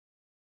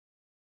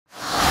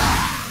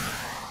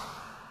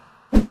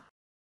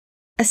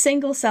A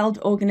single-celled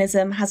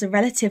organism has a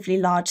relatively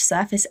large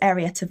surface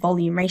area to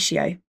volume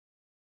ratio.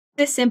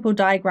 This simple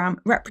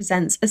diagram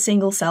represents a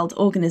single-celled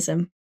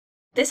organism.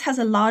 This has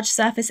a large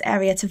surface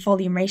area to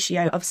volume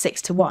ratio of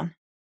 6:1.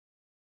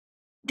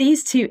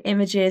 These two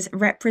images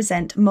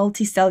represent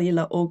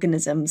multicellular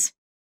organisms.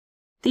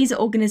 These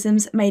are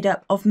organisms made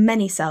up of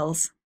many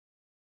cells.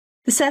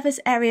 The surface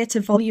area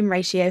to volume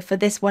ratio for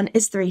this one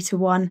is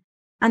 3:1,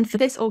 and for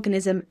this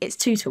organism it's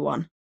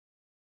 2:1.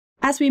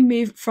 As we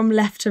move from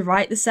left to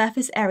right, the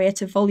surface area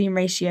to volume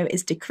ratio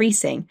is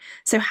decreasing,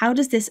 so how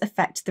does this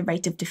affect the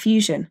rate of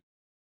diffusion?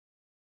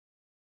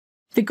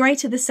 The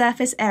greater the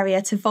surface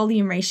area to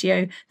volume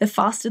ratio, the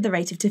faster the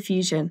rate of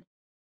diffusion.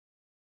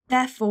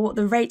 Therefore,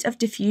 the rate of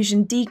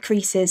diffusion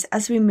decreases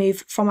as we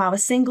move from our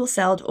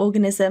single-celled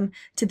organism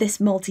to this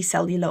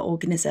multicellular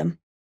organism.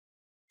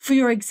 For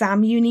your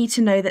exam, you need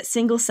to know that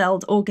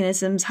single-celled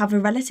organisms have a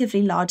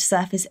relatively large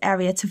surface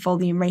area to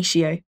volume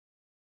ratio.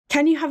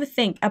 Can you have a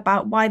think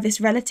about why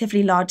this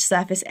relatively large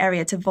surface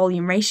area to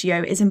volume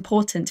ratio is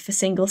important for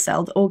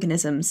single-celled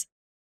organisms?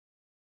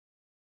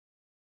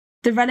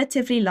 The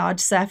relatively large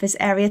surface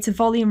area to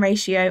volume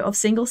ratio of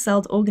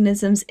single-celled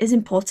organisms is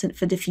important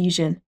for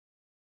diffusion.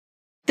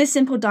 This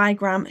simple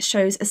diagram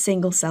shows a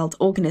single-celled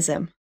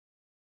organism.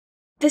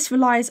 This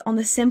relies on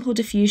the simple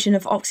diffusion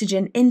of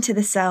oxygen into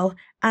the cell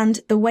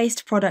and the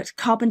waste product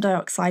carbon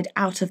dioxide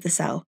out of the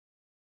cell.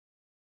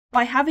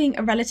 By having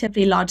a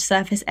relatively large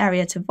surface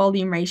area to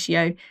volume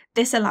ratio,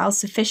 this allows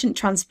sufficient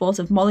transport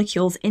of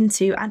molecules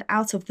into and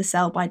out of the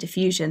cell by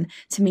diffusion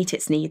to meet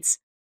its needs.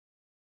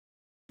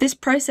 This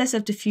process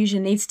of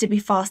diffusion needs to be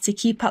fast to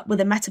keep up with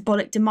the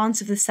metabolic demands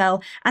of the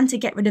cell and to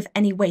get rid of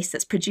any waste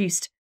that's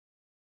produced.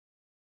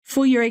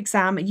 For your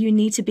exam, you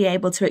need to be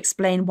able to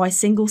explain why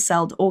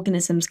single-celled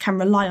organisms can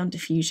rely on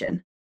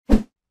diffusion.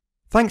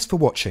 Thanks for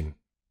watching.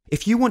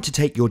 If you want to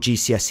take your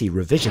GCSE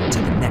revision to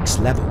the next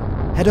level,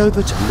 head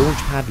over to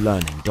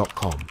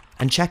launchpadlearning.com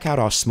and check out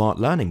our smart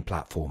learning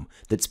platform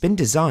that's been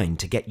designed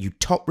to get you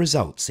top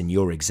results in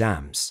your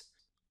exams.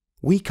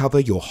 We cover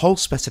your whole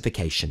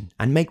specification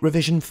and make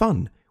revision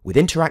fun with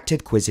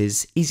interactive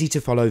quizzes,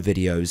 easy-to-follow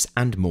videos,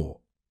 and more.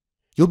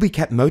 You'll be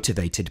kept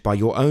motivated by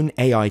your own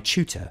AI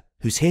tutor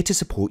who's here to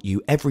support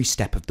you every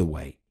step of the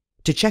way.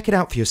 To check it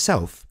out for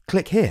yourself,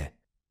 click here.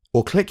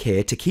 Or click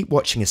here to keep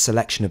watching a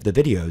selection of the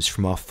videos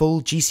from our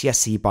full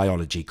GCSE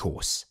Biology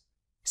course.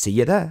 See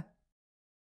you there!